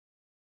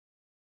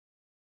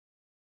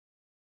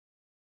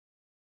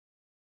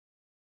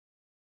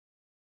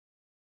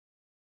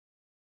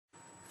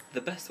The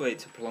best way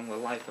to prolong the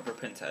life of a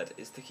printhead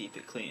is to keep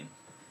it clean.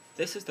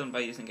 This is done by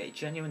using a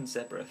genuine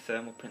Zebra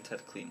thermal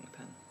printhead cleaning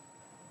pen.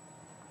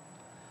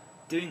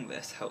 Doing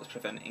this helps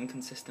prevent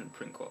inconsistent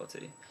print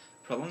quality,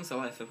 prolongs the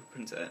life of a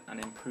printer,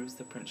 and improves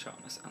the print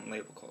sharpness and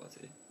label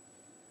quality.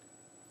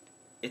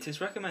 It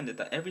is recommended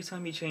that every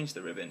time you change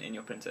the ribbon in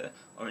your printer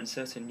or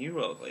insert a new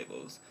row of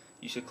labels,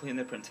 you should clean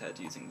the printhead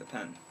using the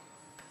pen.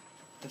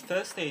 The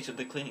first stage of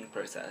the cleaning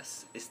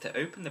process is to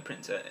open the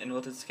printer in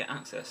order to get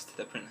access to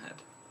the printhead.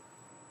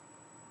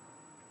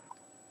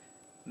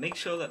 Make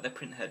sure that the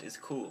printhead is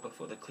cool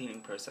before the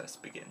cleaning process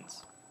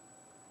begins.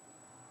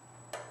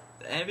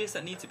 The areas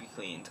that need to be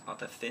cleaned are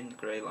the thin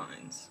grey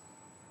lines.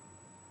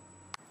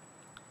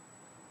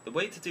 The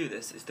way to do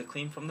this is to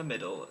clean from the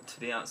middle to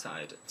the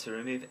outside to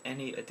remove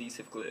any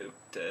adhesive glue,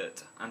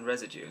 dirt, and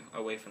residue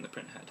away from the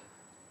printhead.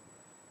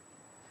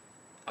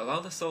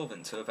 Allow the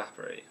solvent to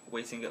evaporate,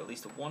 waiting at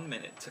least 1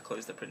 minute to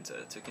close the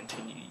printer to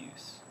continue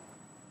use.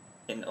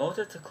 In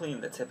order to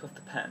clean the tip of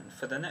the pen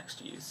for the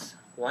next use,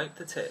 wipe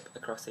the tip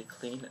across a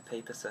clean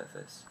paper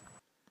surface.